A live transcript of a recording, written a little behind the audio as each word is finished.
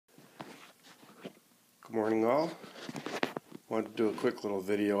Good morning all. Wanted to do a quick little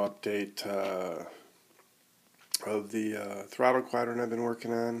video update of the throttle quadrant I've been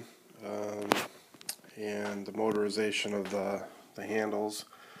working on and the motorization of the handles.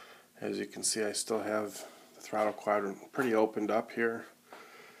 As you can see, I still have the throttle quadrant pretty opened up here.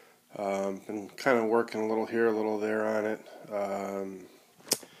 Been kind of working a little here, a little there on it.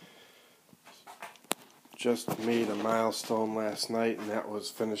 Just made a milestone last night, and that was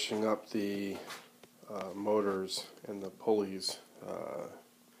finishing up the motors and the pulleys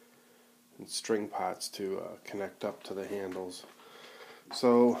and string pots to connect up to the handles.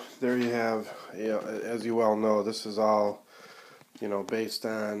 So there you have, as you well know, this is all based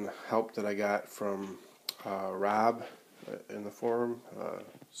on help that I got from Rob in the forum,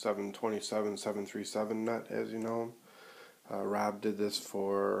 727 737 nut, as you know. Rob did this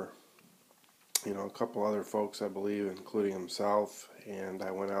for a couple other folks, I believe, including himself, and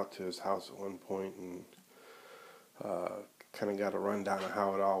I went out to his house at one point and kind of got a rundown of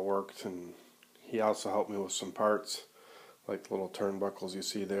how it all worked, and he also helped me with some parts, like the little turnbuckles you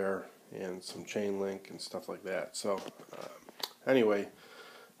see there, and some chain link and stuff like that. So anyway,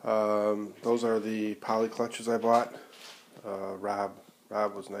 those are the poly clutches I bought. Rob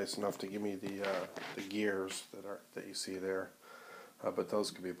was nice enough to give me the gears that you see there, but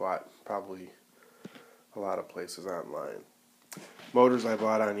those could be bought probably a lot of places online. Motors I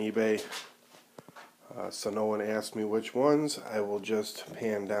bought on eBay, so no one asked me which ones. I will just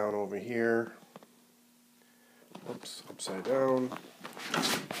pan down over here. Oops, upside down.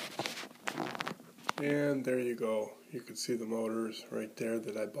 And there you go. You can see the motors right there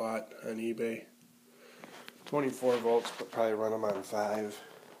that I bought on eBay. 24 volts, but probably run them on 5.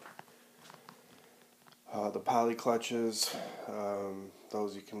 The poly clutches,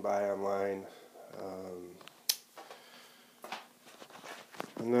 those you can buy online.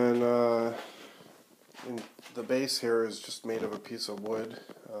 And then the base here is just made of a piece of wood,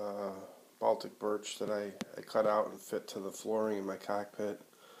 Baltic birch, that I cut out and fit to the flooring in my cockpit.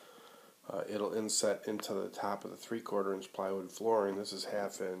 It'll inset into the top of the 3/4 inch plywood flooring. This is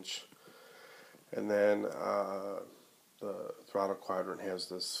 1/2 inch. And then the throttle quadrant has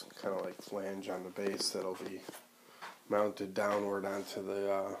this kind of like flange on the base that'll be mounted downward onto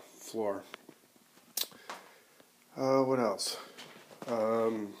the floor. What else?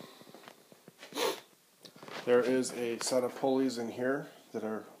 There is a set of pulleys in here that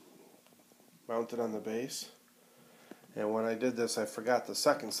are mounted on the base. And when I did this, I forgot the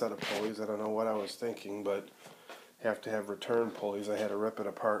second set of pulleys. I don't know what I was thinking, but have to have return pulleys. I had to rip it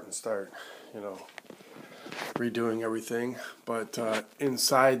apart and start, redoing everything. But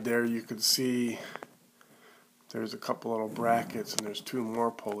inside there, you could see there's a couple little brackets, and there's 2 more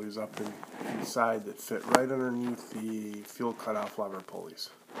pulleys up inside that fit right underneath the fuel cutoff lever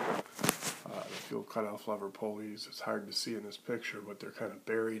pulleys. The fuel cutoff lever pulleys, it's hard to see in this picture, but they're kind of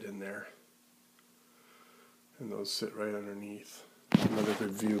buried in there. And those sit right underneath. Another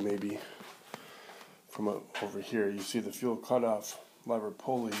good view maybe from over here. You see the fuel cutoff lever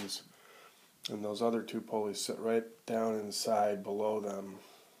pulleys, and those other 2 pulleys sit right down inside below them.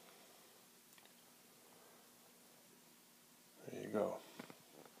 There you go.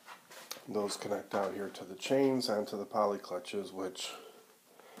 Those connect out here to the chains onto the poly clutches, which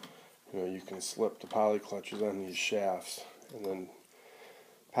you can slip the poly clutches on these shafts, and then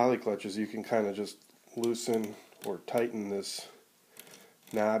poly clutches you can kind of just loosen or tighten this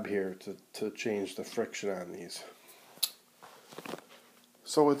knob here to change the friction on these.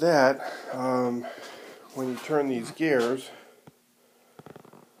 So with that, when you turn these gears,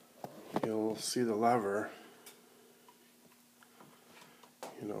 you'll see the lever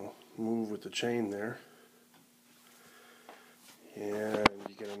move with the chain there, and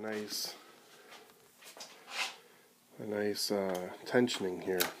you get a nice tensioning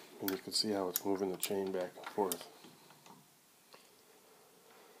here, and you can see how it's moving the chain back and forth.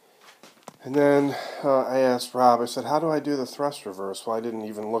 And then I asked Rob, I said, how do I do the thrust reverse? Well, I didn't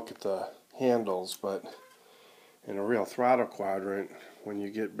even look at the handles, but in a real throttle quadrant, when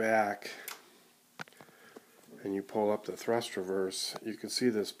you get back and you pull up the thrust reverse, you can see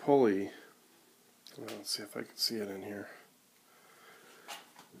this pulley. Let's see if I can see it in here.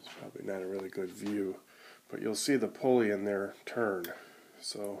 It's probably not a really good view, but you'll see the pulley in there turn.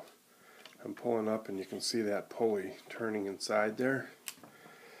 So I'm pulling up, and you can see that pulley turning inside there.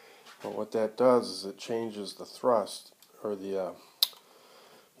 But what that does is it changes the thrust, or the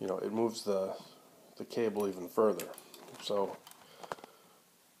it moves the cable even further. So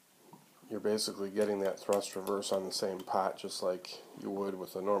you're basically getting that thrust reverse on the same pot, just like you would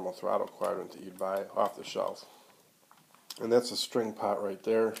with a normal throttle quadrant that you'd buy off the shelf. And that's a string pot right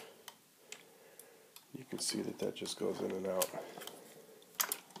there. You can see that that just goes in and out.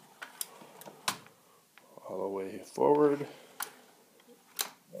 All the way forward,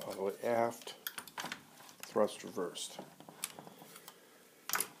 all the way aft, thrust reversed.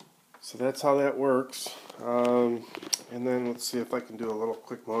 So that's how that works. And then let's see if I can do a little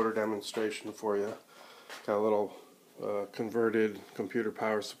quick motor demonstration for you. Got a little converted computer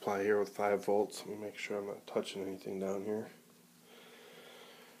power supply here with 5 volts. Let me make sure I'm not touching anything down here.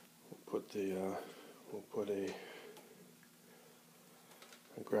 We'll put a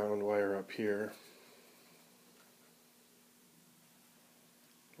ground wire up here.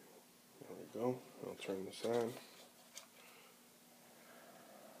 There we go. I'll turn this on.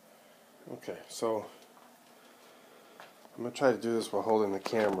 Okay, so I'm going to try to do this while holding the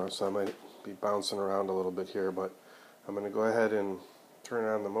camera, so I might be bouncing around a little bit here, but I'm going to go ahead and turn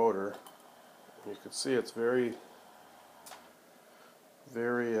on the motor. You can see it's very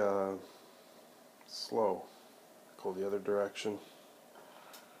slow. Go the other direction.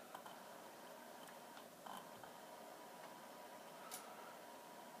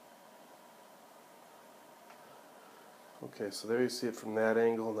 Okay, so there you see it from that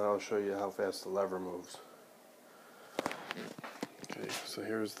angle. Now I'll show you how fast the lever moves. Okay, so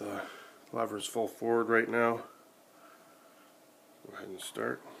here's the lever's full forward right now. Go ahead and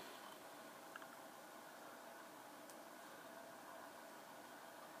start.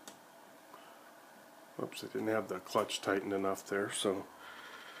 Oops, I didn't have the clutch tightened enough there, so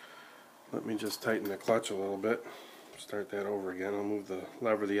let me just tighten the clutch a little bit. Start that over again. I'll move the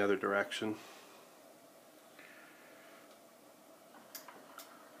lever the other direction.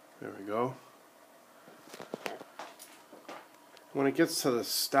 There we go. When it gets to the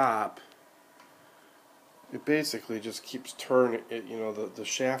stop, it basically just keeps turning. The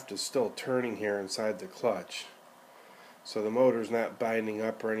shaft is still turning here inside the clutch. So the motor's not binding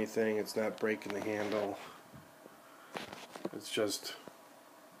up or anything. It's not breaking the handle. It's just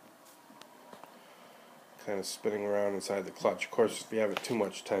kind of spinning around inside the clutch. Of course, if you have it too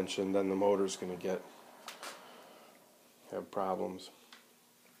much tension, then the motor's going to have problems.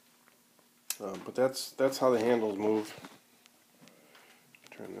 But that's how the handles move.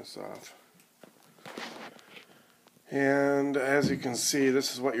 Turn this off. And as you can see,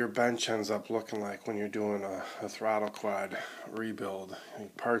 this is what your bench ends up looking like when you're doing a throttle quad rebuild.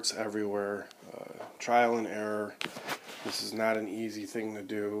 Parts everywhere, trial and error. This is not an easy thing to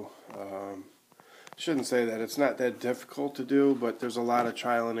do. I shouldn't say that. It's not that difficult to do, but there's a lot of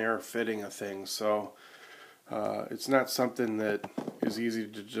trial and error fitting of things. So it's not something that is easy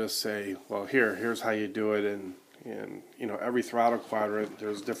to just say, well, here's how you do it, and every throttle quadrant,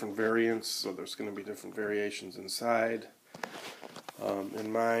 there's different variants, so there's going to be different variations inside.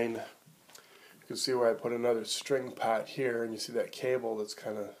 In mine, you can see where I put another string pot here, and you see that cable that's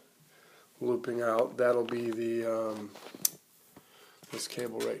kind of looping out. That'll be this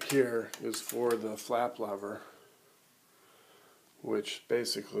cable right here is for the flap lever, which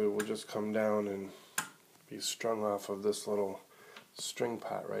basically will just come down and be strung off of this little string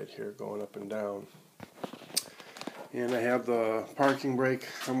pot right here going up and down. And I have the parking brake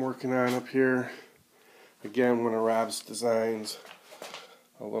I'm working on up here. Again, one of Rob's designs,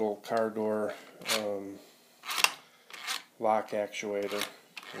 a little car door lock actuator,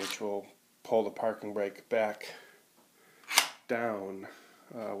 which will pull the parking brake back down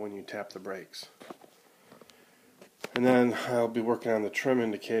when you tap the brakes. And then I'll be working on the trim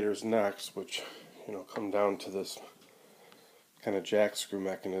indicators next, which come down to this kind of jack screw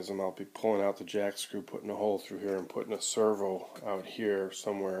mechanism. I'll be pulling out the jack screw, putting a hole through here, and putting a servo out here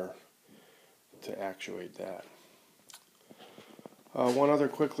somewhere to actuate that. One other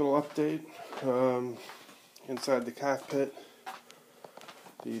quick little update. Inside the cockpit,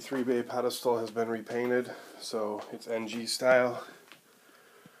 the 3-bay pedestal has been repainted, so it's NG style,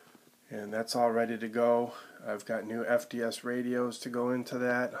 and that's all ready to go. I've got new FDS radios to go into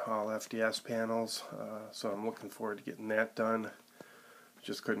that, all FDS panels, so I'm looking forward to getting that done.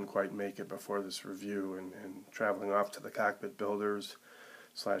 Just couldn't quite make it before this review, and traveling off to the Cockpit Builders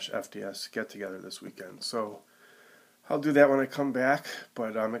 /FDS get-together this weekend. So I'll do that when I come back,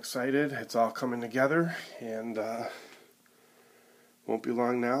 but I'm excited. It's all coming together, and won't be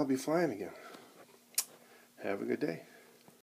long now. I'll be flying again. Have a good day.